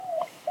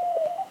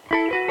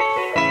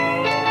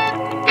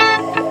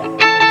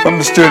From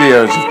the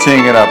studios of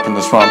Teeing It Up in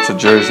the swamps of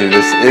Jersey,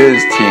 this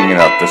is Teeing It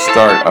Up, the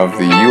start of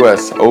the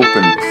U.S.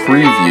 Open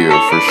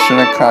preview for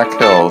Shinnecock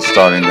Hills,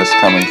 starting this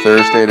coming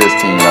Thursday. It is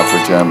Teeing It Up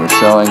with Jeremy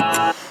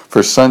Schilling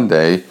for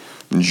Sunday,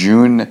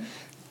 June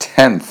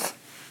 10th,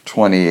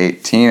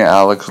 2018.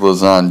 Alex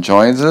Lazan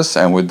joins us,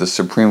 and with the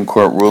Supreme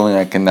Court ruling,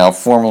 I can now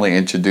formally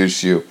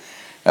introduce you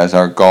as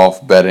our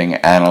golf betting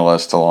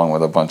analyst, along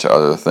with a bunch of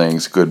other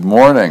things. Good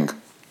morning.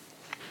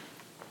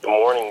 Good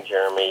morning,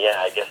 Jeremy. Yeah,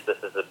 I guess this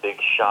is a big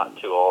shot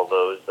to all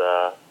those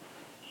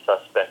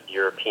suspect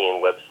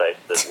European websites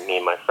that me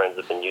and my friends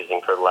have been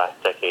using for the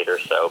last decade or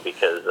so,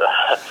 because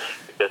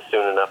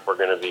soon enough we're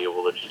going to be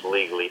able to just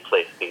legally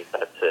place these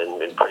bets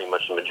in pretty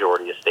much the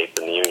majority of states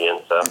in the union.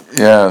 So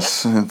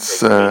yes, it's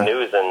great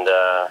news, and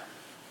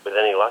with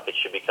any luck, it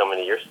should be coming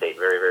to your state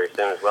very, very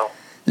soon as well.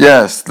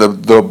 Yes, the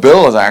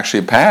bill is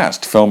actually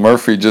passed. Phil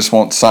Murphy just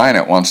won't sign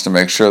it, wants to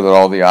make sure that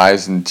all the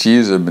I's and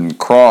T's have been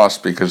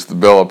crossed, because the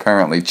bill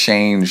apparently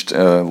changed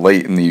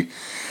late in the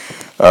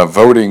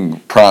voting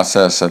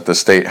process at the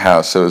State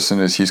House. So as soon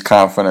as he's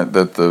confident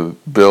that the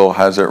bill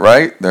has it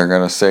right, they're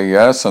going to say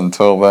yes.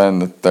 Until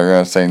then, they're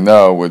going to say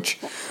no, which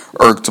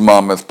irked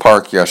Monmouth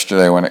Park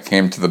yesterday when it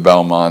came to the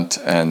Belmont,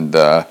 and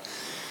the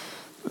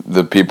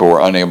people were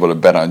unable to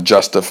bet on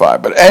Justify.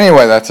 But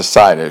anyway, that's a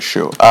side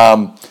issue.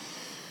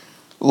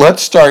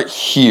 Let's start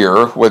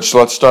here, let's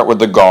start with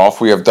the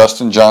golf. We have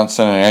Dustin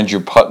Johnson and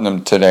Andrew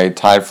Putnam today,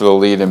 tied for the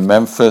lead in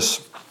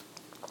Memphis.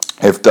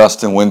 If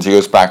Dustin wins, he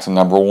goes back to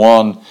number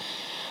one.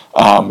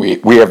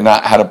 We have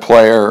not had a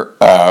player,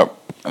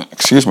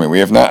 we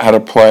have not had a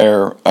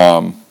player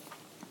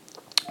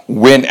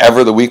win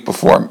ever the week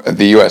before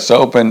the U.S.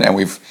 Open, and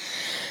we've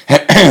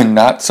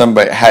not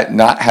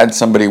had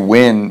somebody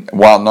win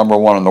while number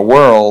one in the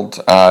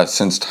world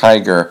since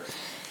Tiger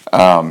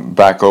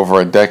back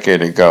over a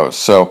decade ago.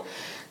 So,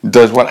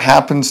 does what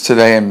happens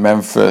today in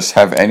Memphis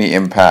have any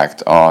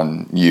impact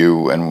on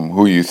you and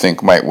who you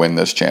think might win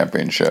this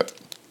championship?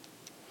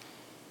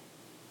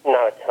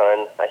 Not a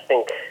ton. I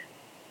think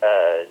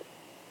a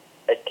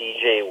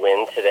DJ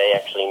win today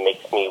actually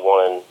makes me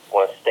want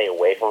to stay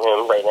away from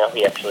him right now.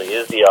 He actually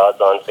is the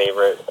odds-on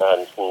favorite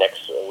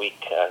next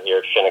week here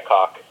at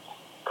Shinnecock,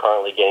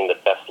 currently getting the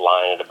best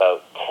line at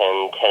about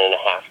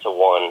 10.5 to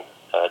 1,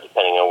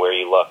 depending on where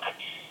you look.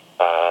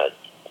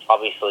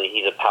 Obviously,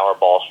 he's a power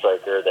ball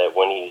striker that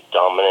when he's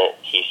dominant,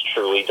 he's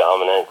truly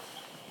dominant.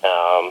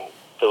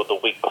 The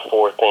week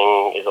before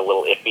thing is a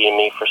little iffy to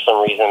me for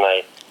some reason.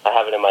 I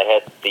have it in my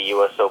head that the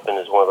U.S. Open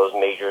is one of those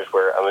majors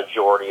where a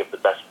majority of the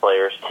best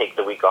players take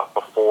the week off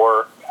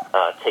before,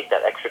 take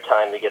that extra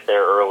time to get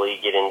there early,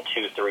 get in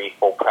 2-3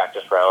 full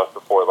practice rounds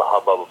before the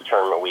hubbub of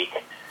tournament week.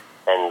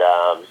 And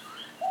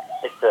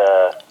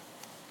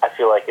I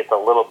feel like it's a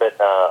little bit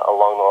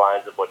along the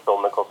lines of what Phil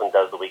Mickelson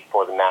does the week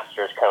before the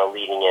Masters, kind of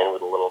leading in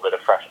with a little bit of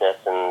freshness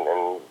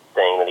and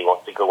saying that he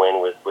wants to go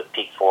in with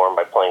peak form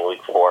by playing the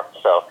week before.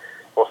 So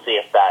we'll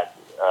see if that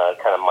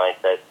kind of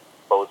mindset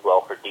bodes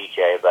well for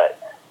DJ. But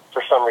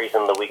for some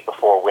reason, the week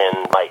before win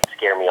might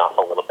scare me off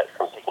a little bit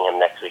from picking him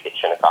next week at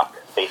Shinnecock,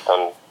 based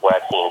on what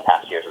I've seen in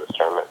past years of this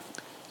tournament.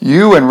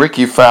 You and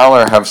Ricky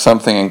Fowler have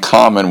something in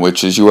common,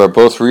 which is you are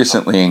both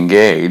recently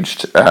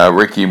engaged.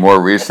 Ricky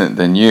more recent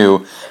than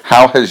you.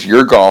 How has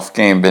your golf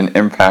game been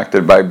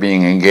impacted by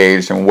being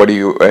engaged, and what do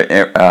you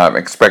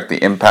expect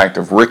the impact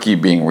of Ricky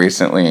being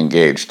recently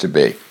engaged to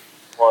be?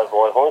 Well,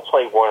 I've only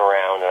played one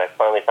round, and I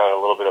finally found a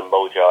little bit of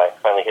mojo. I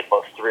finally hit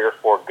about 3 or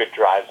 4 good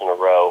drives in a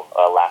row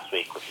last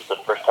week, which is the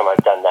first time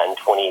I've done that in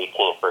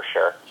 2018 for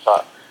sure.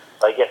 So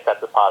I guess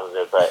that's a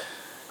positive, but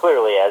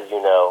clearly, as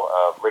you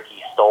know,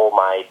 Ricky stole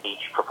my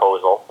beach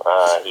proposal.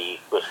 He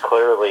was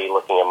clearly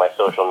looking at my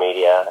social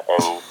media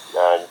and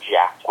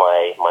jacked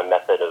my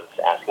method of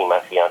asking my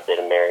fiancée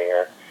to marry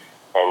her.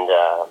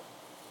 And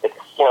it's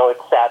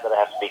sad that I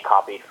have to be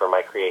copied for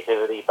my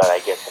creativity, but I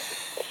guess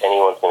if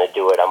anyone's going to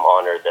do it, I'm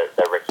honored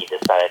that Ricky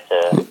decided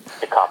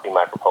to copy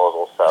my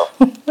proposal. So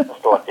best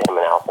of luck to him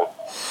and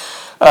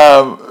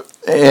Allison.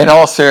 In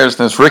all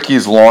seriousness,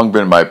 Ricky's long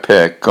been my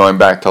pick. Going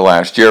back to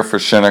last year for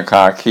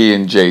Shinnecock, he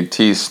and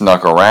JT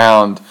snuck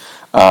around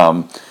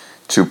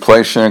to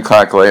play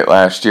Shinnecock late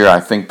last year. I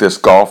think this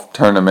golf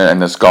tournament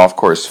and this golf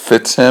course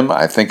fits him.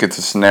 I think it's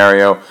a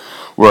scenario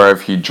where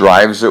if he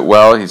drives it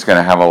well, he's going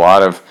to have a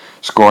lot of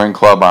scoring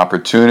club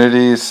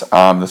opportunities.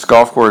 This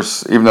golf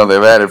course, even though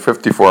they've added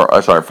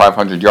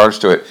 500 yards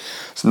to it,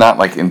 it's not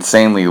like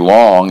insanely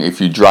long.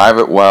 If you drive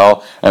it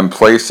well and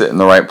place it in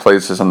the right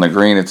places on the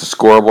green, it's a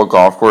scoreable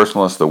golf course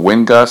unless the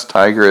wind gusts.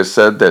 Tiger has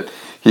said that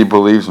he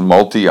believes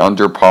multi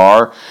under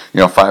par,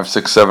 5,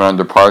 6, 7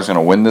 under par is going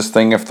to win this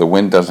thing if the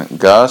wind doesn't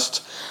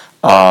gust.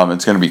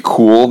 It's going to be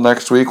cool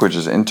next week, which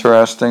is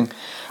interesting.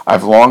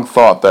 I've long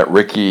thought that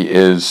Ricky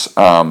is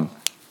the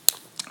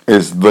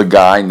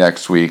guy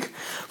next week.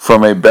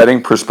 From a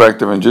betting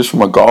perspective and just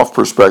from a golf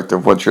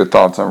perspective, what's your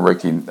thoughts on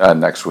Ricky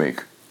next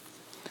week?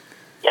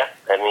 Yeah,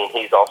 I mean,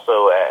 he's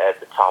also at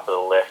the top of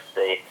the list.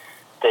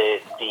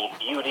 The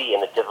beauty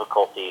and the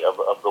difficulty of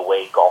the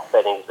way golf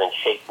betting has been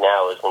shaped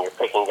now is when you're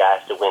picking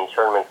guys to win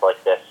tournaments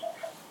like this,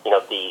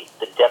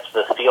 the depths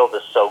of the field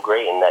is so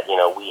great in that,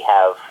 we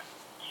have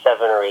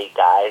 7 or 8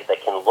 guys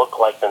that can look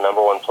like the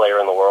number one player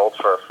in the world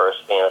for a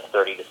span of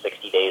 30 to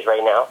 60 days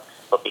right now.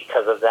 But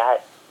because of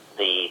that,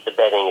 the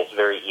betting is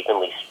very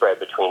evenly spread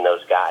between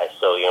those guys.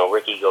 So,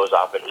 Ricky goes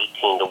off at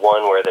 18 to 1,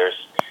 where there's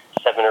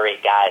 7 or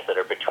 8 guys that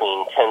are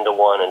between 10 to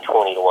 1 and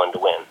 20 to 1 to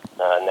win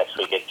next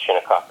week at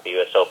Shinnecock at the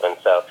U.S. Open.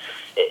 So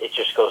it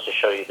just goes to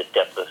show you the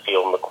depth of the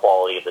field and the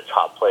quality of the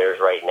top players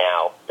right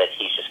now, that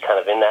he's just kind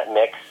of in that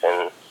mix.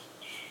 And,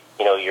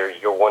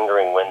 you're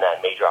wondering when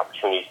that major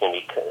opportunity is going to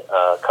be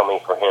coming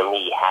for him.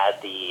 He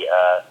had the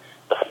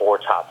 4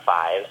 top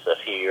 5s a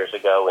few years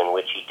ago, in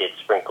which he did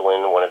sprinkle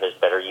in one of his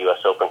better U.S.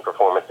 Open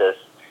performances.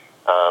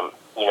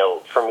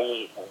 For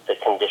me, the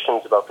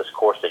conditions about this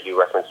course that you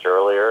referenced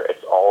earlier,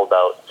 it's all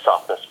about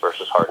softness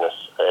versus hardness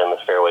in the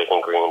fairways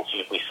and greens.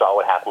 We saw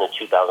what happened in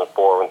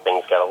 2004 when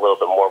things got a little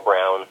bit more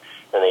brown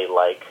than they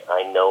like.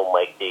 I know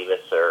Mike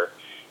Davis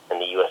and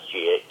the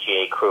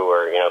USGA crew,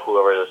 or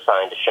whoever is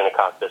assigned to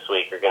Shinnecock this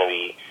week, are going to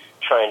be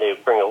trying to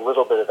bring a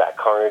little bit of that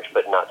carnage,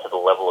 but not to the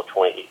level of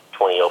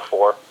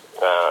 2004.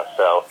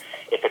 So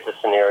if it's a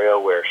scenario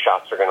where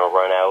shots are going to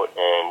run out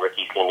and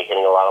Ricky's going to be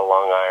hitting a lot of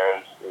long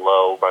irons,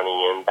 low, running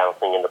in,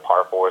 bouncing into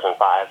par 4s and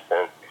 5s,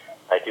 then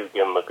I do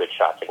give him a good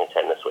shot to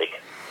contend this week.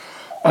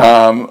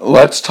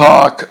 Let's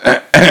talk,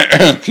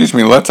 excuse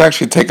me, let's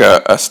actually take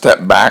a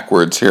step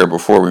backwards here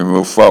before we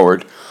move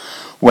forward.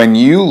 When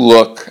you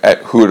look at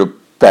who to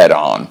bet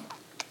on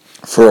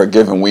for a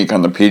given week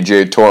on the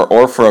PGA Tour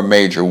or for a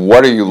major,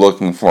 what are you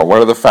looking for?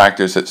 What are the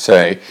factors that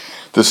say,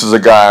 this is a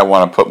guy I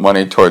want to put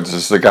money towards,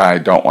 this is a guy I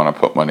don't want to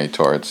put money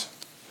towards?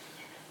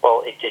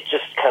 Well, it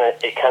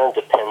kind of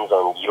depends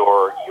on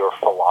your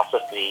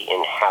philosophy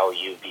and how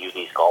you view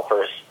these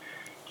golfers.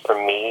 For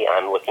me,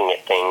 I'm looking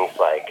at things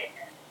like,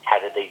 how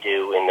did they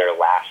do in their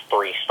last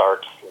 3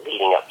 starts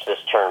leading up to this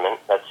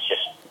tournament? That's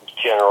just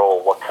general,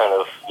 what kind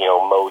of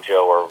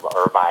mojo or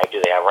vibe do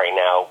they have right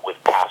now with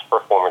past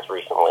performance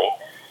recently.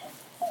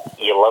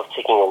 You love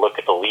taking a look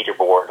at the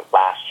leaderboard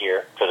last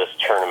year for this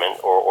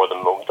tournament, or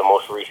the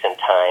most recent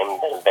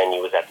time that the venue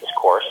was at this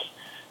course.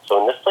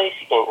 So in this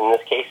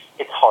case,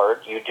 it's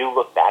hard. You do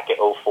look back at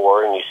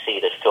 2004 and you see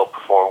that Phil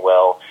performed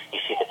well. You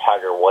see that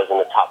Tiger was in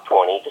the top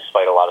 20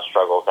 despite a lot of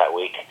struggles that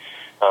week.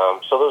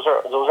 So those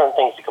aren't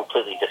things to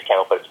completely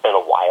discount, but it's been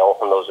a while,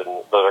 and those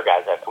are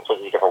guys that have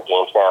completely different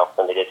games now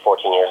than they did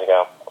 14 years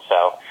ago.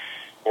 So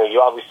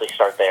you obviously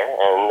start there,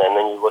 and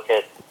then you look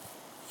at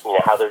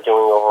how they're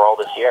doing overall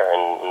this year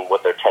and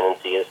what their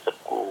tendency is to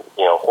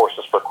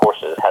horses for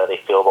courses. How do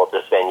they feel about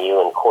this venue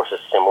and courses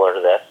similar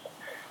to this?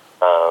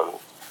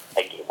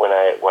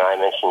 When I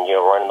mentioned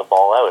running the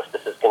ball out, if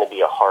this is going to be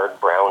a hard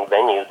brown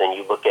venue, then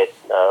you look at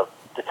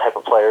the type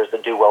of players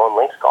that do well in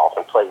links golf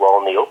and play well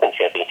in the Open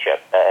Championship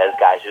as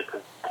guys who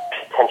could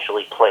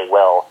potentially play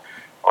well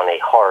on a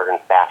hard and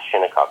fast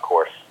Shinnecock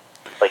course.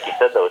 Like you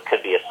said, though, it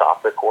could be a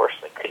softer course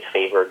that could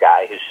favor a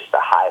guy who's just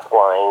a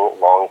high-flying,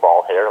 long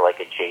ball hitter like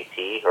a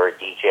JT or a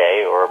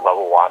DJ or a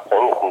Bubba Watson,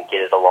 who can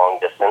get it a long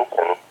distance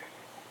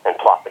and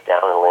plop it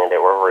down and land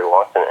it wherever he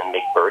wants and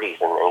make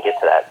birdies and get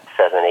to that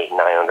 7, 8, 9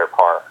 under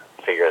par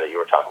figure that you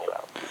were talking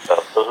about. So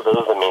those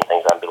are the main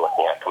things I'd be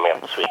looking at coming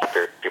up this week if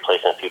you're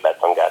placing a few bets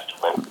on guys to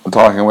win. I'm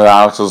talking with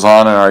Alex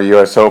Lozon in our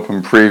U.S.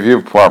 Open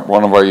preview, part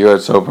 1 of our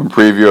U.S. Open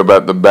preview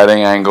about the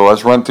betting angle.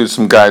 Let's run through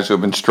some guys who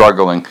have been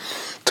struggling.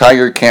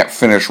 Tiger can't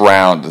finish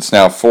round. It's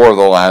now 4 of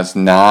the last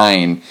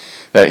 9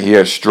 that he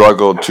has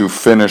struggled to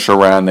finish a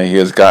round that he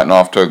has gotten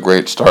off to a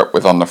great start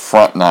with on the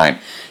front 9.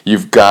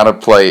 You've got to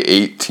play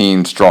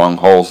 18 strong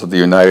holes at the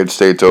United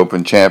States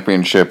Open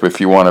Championship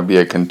if you want to be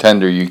a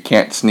contender. You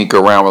can't sneak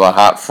around with a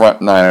hot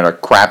front 9 and a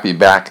crappy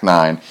back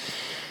 9.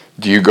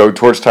 Do you go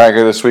towards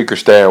Tiger this week or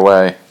stay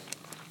away?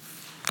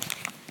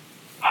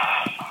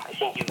 I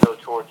think you go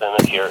towards him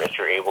if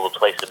you're able to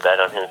place a bet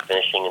on him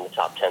finishing in the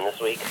top 10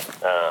 this week.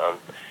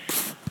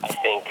 I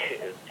think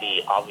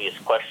the obvious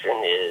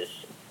question is,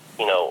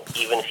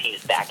 even if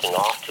he's backing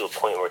off to a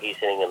point where he's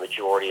hitting a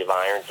majority of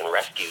irons and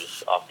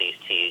rescues off these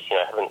tees,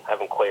 I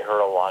haven't quite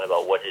heard a lot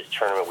about what his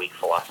tournament week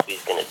philosophy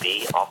is going to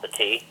be off the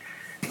tee.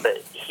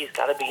 But he's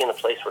got to be in a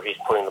place where he's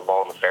putting the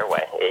ball in the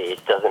fairway.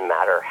 It doesn't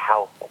matter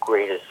how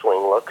great his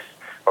swing looks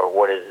or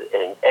what his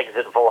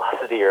exit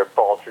velocity or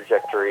ball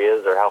trajectory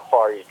is or how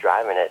far he's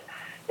driving it.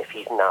 If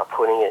he's not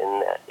putting it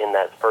in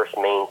that first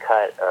main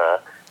cut,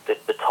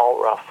 the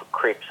tall rough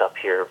creeps up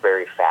here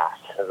very fast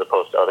as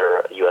opposed to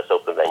other U.S.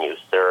 Open venues.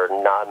 There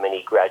are not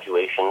many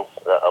graduations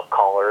of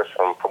callers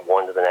from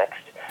one to the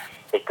next.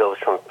 It goes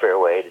from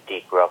fairway to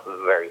deep rough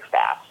very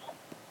fast.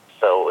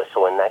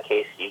 So in that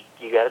case,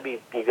 you got to be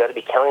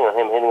counting on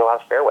him hitting a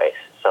lot of fairways.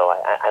 So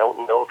I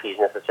don't know if he's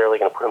necessarily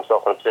going to put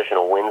himself in a position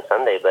to win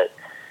Sunday, but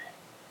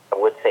I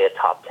would say a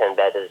top 10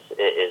 bet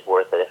is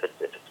worth it if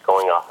it's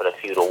going off at a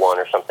few to 1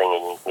 or something,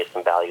 and you can get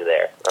some value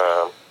there.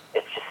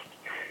 It's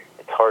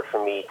hard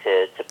for me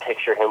to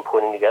picture him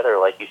putting together,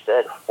 like you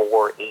said,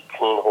 4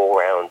 18-hole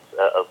rounds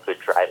of good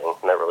driving,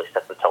 and that really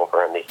sets the tone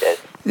for him these days.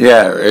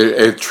 Yeah,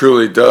 it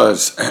truly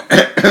does.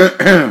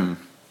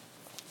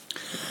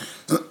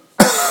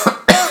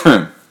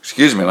 Excuse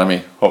Excuse me, let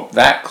me hope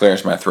that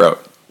clears my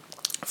throat.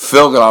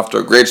 Phil got off to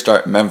a great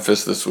start in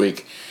Memphis this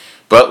week,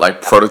 but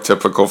like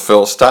prototypical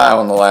Phil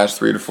style in the last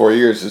 3 to 4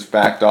 years, has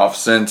backed off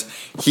since.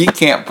 He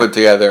can't put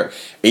together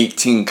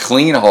 18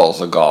 clean holes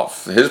of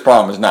golf. His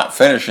problem is not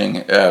finishing.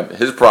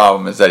 His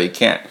problem is that he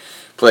can't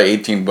play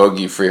 18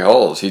 bogey-free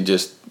holes. He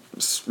just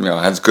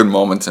has good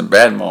moments and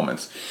bad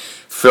moments.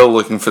 Phil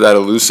looking for that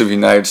elusive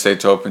United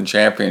States Open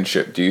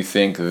Championship. Do you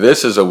think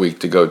this is a week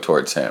to go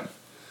towards him?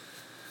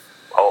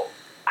 Oh,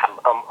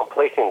 I'm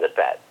placing the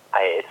bet.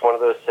 It's one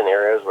of those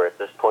scenarios where at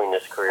this point in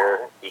his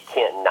career, you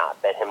can't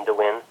not bet him to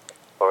win,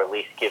 or at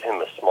least give him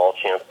a small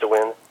chance to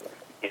win.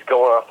 He's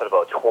going off at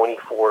about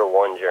 24 to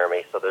 1,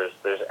 Jeremy, so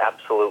there's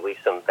absolutely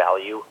some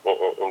value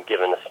in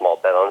giving a small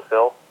bet on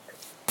Phil.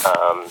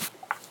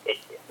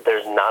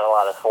 There's not a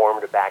lot of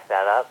form to back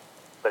that up,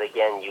 but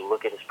again, you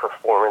look at his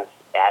performance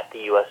at the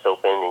U.S.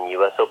 Open and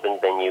U.S. Open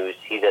venues.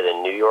 He's at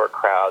a New York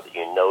crowd that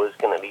you know is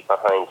going to be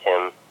behind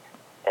him,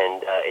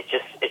 and it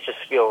just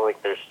feels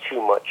like there's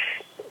too much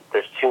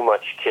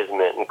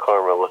kismet and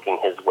karma looking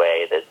his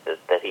way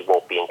that he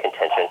won't be in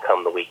contention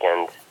come the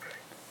weekend.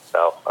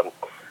 So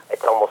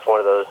it's almost one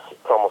of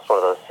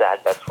those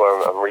sad bets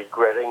where I'm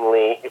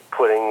regrettingly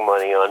putting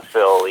money on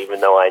Phil, even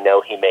though I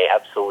know he may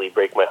absolutely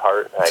break my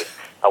heart.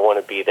 I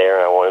want to be there,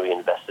 and I want to be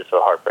invested for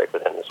the heartbreak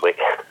with him this week.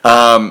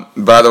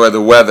 By the way,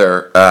 the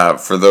weather,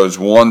 for those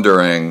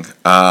wondering.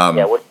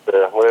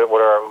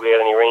 What are we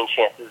got any rain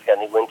chances? Got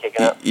any wind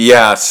kicking up?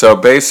 Yeah, so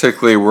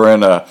basically we're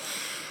in a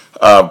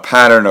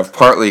pattern of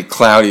partly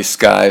cloudy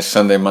skies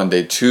Sunday,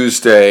 Monday,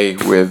 Tuesday,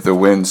 with the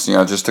winds,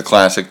 just a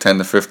classic 10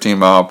 to 15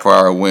 mile per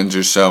hour winds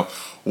or so.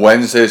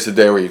 Wednesday's the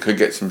day where you could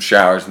get some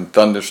showers and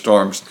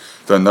thunderstorms,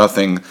 though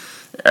nothing,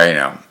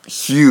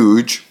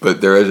 huge,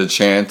 but there is a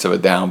chance of a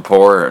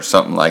downpour or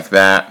something like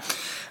that.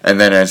 And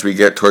then as we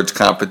get towards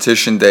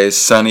competition days,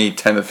 sunny,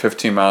 10 to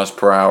 15 miles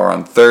per hour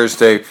on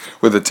Thursday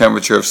with a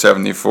temperature of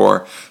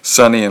 74.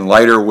 Sunny and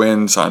lighter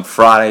winds on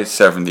Friday,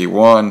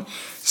 71.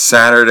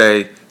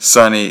 Saturday,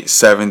 sunny,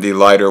 70,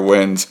 lighter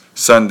winds.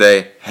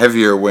 Sunday,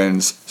 heavier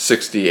winds,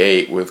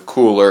 68, with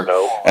cooler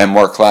and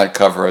more cloud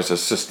cover as the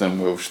system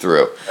moves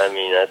through. I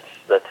mean, that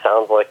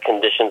sounds like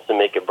conditions to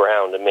make it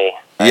brown to me.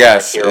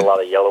 Yes. I hear a lot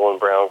of yellow and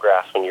brown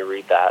grass when you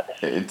read that.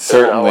 It's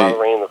certainly... There's not a lot of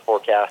rain in the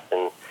forecast,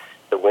 and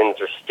the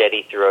winds are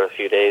steady throughout a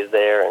few days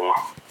there,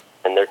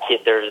 and they're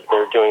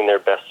doing their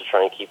best to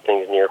try and keep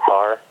things near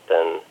par.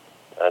 Then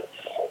that's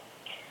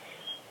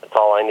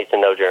all I need to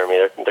know,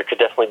 Jeremy. There could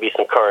definitely be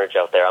some carnage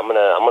out there. I'm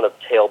gonna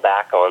tail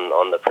back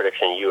on the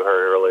prediction you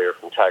heard earlier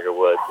from Tiger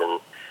Woods,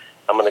 and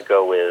I'm gonna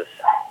go with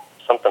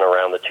something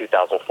around the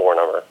 2004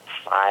 number,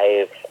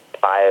 five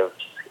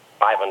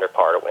under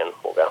par to win.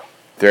 We'll go.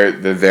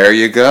 There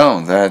you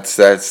go. That's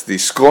the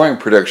scoring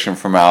prediction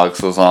from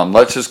Alex Lozon.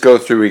 Let's just go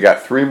through. We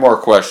got 3 more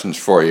questions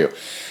for you.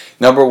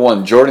 Number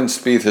 1, Jordan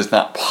Spieth has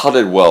not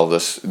putted well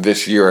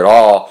this year at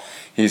all.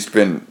 He's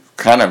been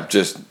kind of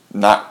just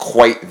not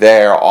quite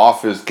there,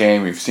 off his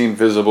game. We've seen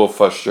visible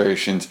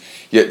frustrations.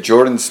 Yet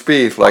Jordan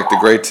Spieth, like the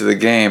greats of the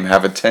game,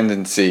 have a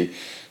tendency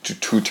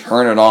to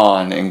turn it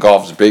on in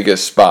golf's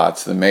biggest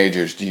spots, the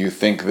majors. Do you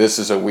think this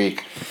is a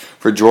week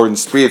for Jordan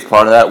Spieth,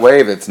 part of that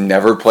wave that's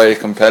never played a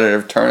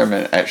competitive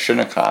tournament at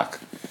Shinnecock?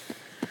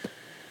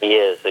 He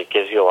is. It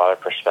gives you a lot of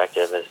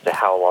perspective as to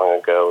how long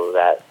ago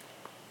that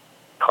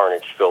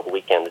carnage-filled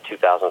weekend of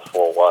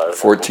 2004 was.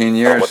 14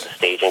 years. What the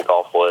stage in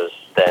golf was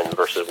then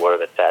versus what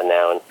it's at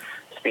now. And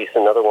Spieth's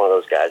another one of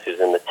those guys who's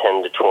in the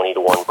 10 to 20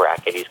 to 1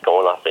 bracket. He's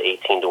going off the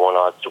 18 to 1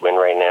 odds to win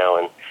right now.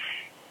 And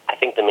I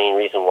think the main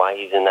reason why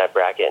he's in that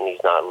bracket and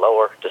he's not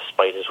lower,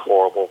 despite his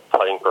horrible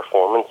putting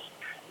performance,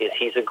 is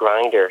he's a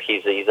grinder.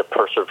 He's a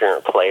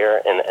perseverant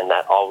player, and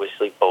that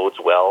obviously bodes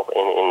well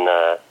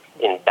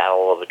in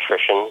battle of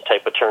attrition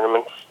type of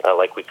tournaments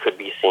like we could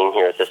be seeing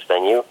here at this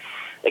venue.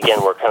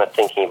 Again, we're kind of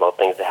thinking about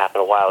things that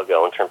happened a while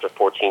ago in terms of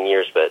 14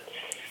 years, but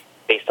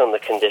based on the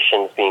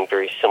conditions being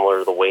very similar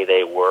to the way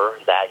they were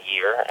that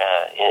year,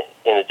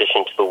 in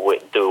addition to the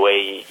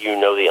way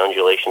the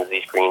undulations of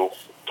these greens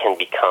can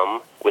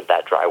become with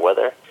that dry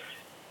weather,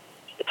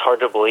 it's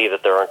hard to believe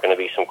that there aren't going to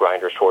be some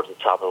grinders towards the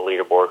top of the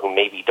leaderboard who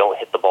maybe don't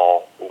hit the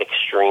ball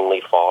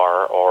extremely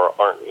far or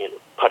aren't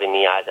putting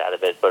the eyes out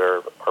of it, but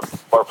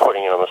are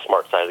putting it on the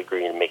smart side of the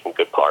green and making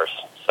good pars.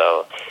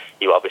 So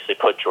you obviously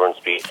put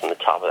Jordan Spieth on the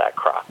top of that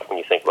crop when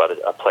you think about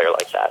a player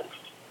like that.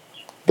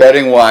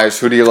 Betting-wise,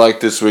 who do you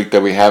like this week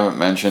that we haven't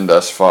mentioned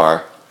thus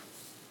far?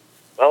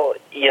 Well,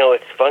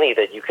 it's funny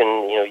that you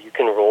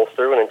can roll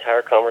through an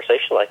entire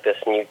conversation like this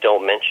and you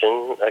don't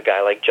mention a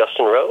guy like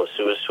Justin Rose,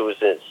 who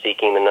is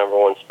seeking the number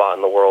 1 spot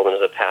in the world and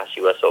is a past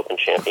U.S. Open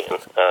champion.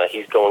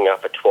 He's going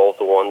off at 12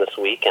 to 1 this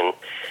week, and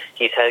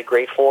he's had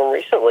great form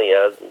recently.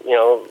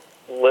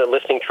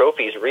 Lifting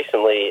trophies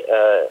recently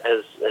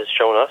has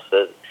shown us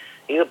that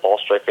he's a ball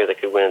striker that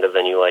could win at a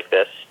venue like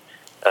this.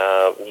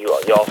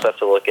 You also have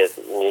to look at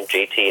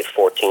JT at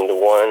 14 to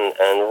 1,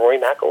 and Rory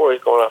McIlroy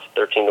is going off at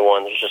 13 to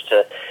 1.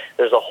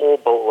 There's a whole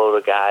boatload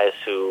of guys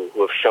who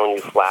have shown you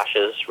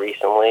flashes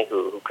recently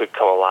who could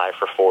come alive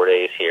for 4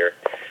 days here.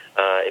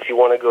 If you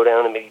want to go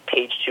down and maybe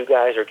page 2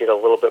 guys or get a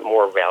little bit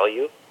more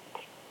value,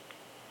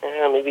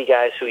 maybe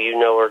guys who you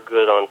know are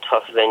good on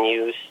tough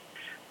venues.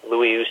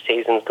 Louis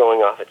Oosthuizen's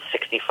going off at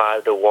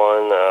 65 to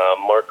 1.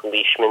 Mark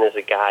Leishman is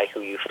a guy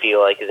who you feel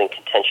like is in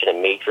contention at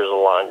majors a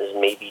lot and is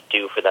maybe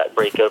due for that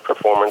breakout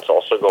performance,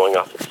 also going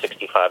off at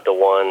 65 to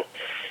 1.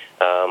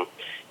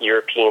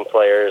 European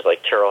players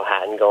like Tyrrell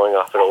Hatton going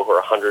off at over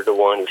 100 to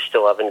 1 who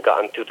still haven't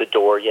gotten through the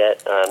door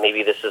yet.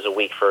 Maybe this is a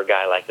week for a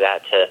guy like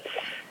that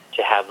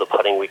to have the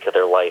putting week of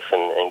their life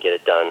and get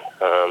it done.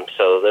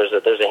 So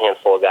there's a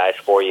handful of guys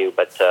for you,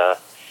 but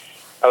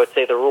I would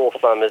say the rule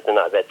of thumb is to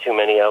not bet too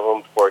many of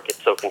them before it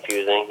gets so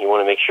confusing. You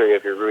want to make sure you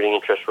have your rooting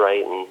interest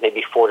right, and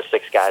maybe 4 to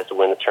 6 guys to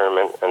win the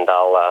tournament. And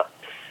I'll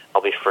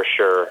be for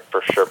sure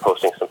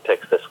posting some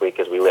picks this week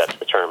as we lead up to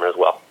the tournament as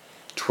well.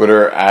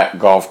 Twitter at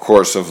Golf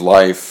Course of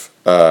Life.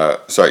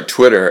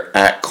 Twitter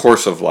at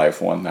Course of Life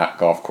 1, not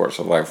Golf Course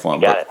of Life 1,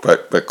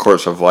 but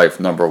Course of Life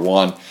number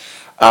 1.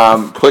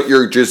 Put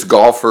your just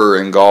golfer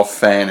and golf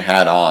fan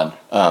hat on.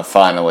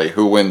 Finally,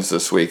 who wins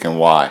this week and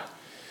why?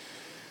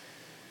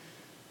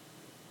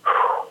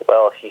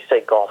 Well, if you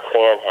say golf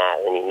fan hat,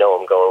 then you know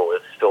I'm going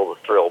with Phil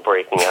the Thrill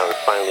breaking out and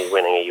finally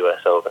winning a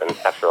U.S. Open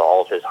after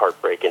all of his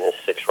heartbreak and his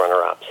 6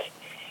 runner-ups.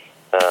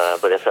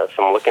 But if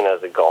I'm looking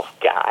as a golf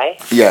guy,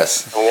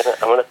 yes,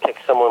 I'm gonna pick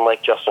someone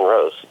like Justin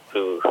Rose,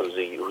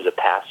 who's a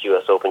past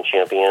U.S. Open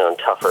champion on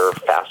tougher,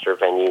 faster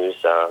venues.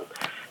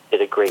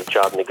 Did a great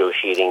job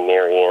negotiating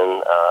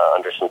Marion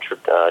under some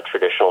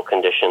traditional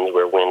conditions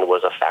where wind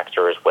was a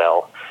factor as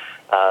well.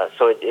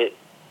 So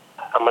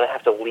I'm going to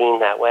have to lean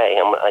that way.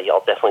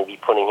 I'll definitely be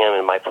putting him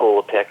in my pool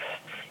of picks.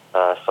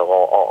 So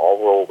I'll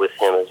roll with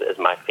him as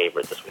my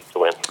favorite this week to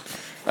win.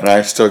 And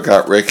I still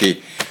got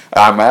Ricky.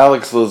 I'm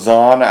Alex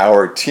Lazan,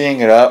 our Teeing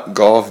It Up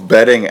golf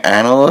betting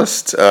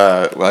analyst.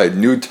 A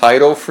new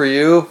title for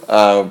you.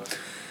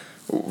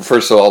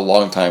 First of all,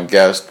 long-time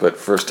guest, but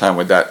first time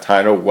with that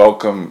title.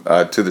 Welcome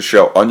to the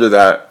show under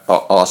that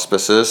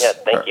auspices. Yeah,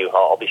 thank you.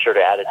 I'll be sure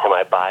to add it to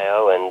my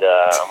bio, and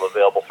I'm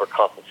available for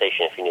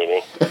consultation if you need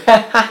me.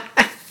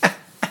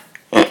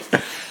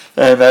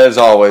 And as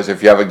always,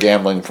 if you have a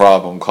gambling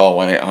problem, call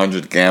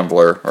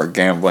 1-800-GAMBLER or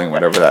gambling,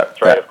 whatever that.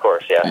 That's right, of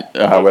course,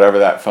 yeah. Whatever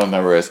that phone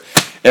number is.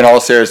 In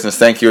all seriousness,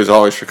 thank you as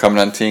always for coming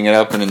on Teeing It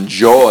Up and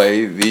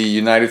enjoy the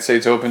United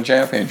States Open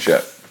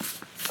Championship.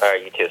 All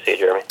right, you too. See you,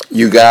 Jeremy.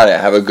 You got it.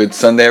 Have a good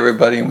Sunday,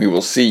 everybody, and we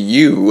will see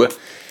you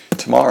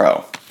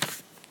tomorrow.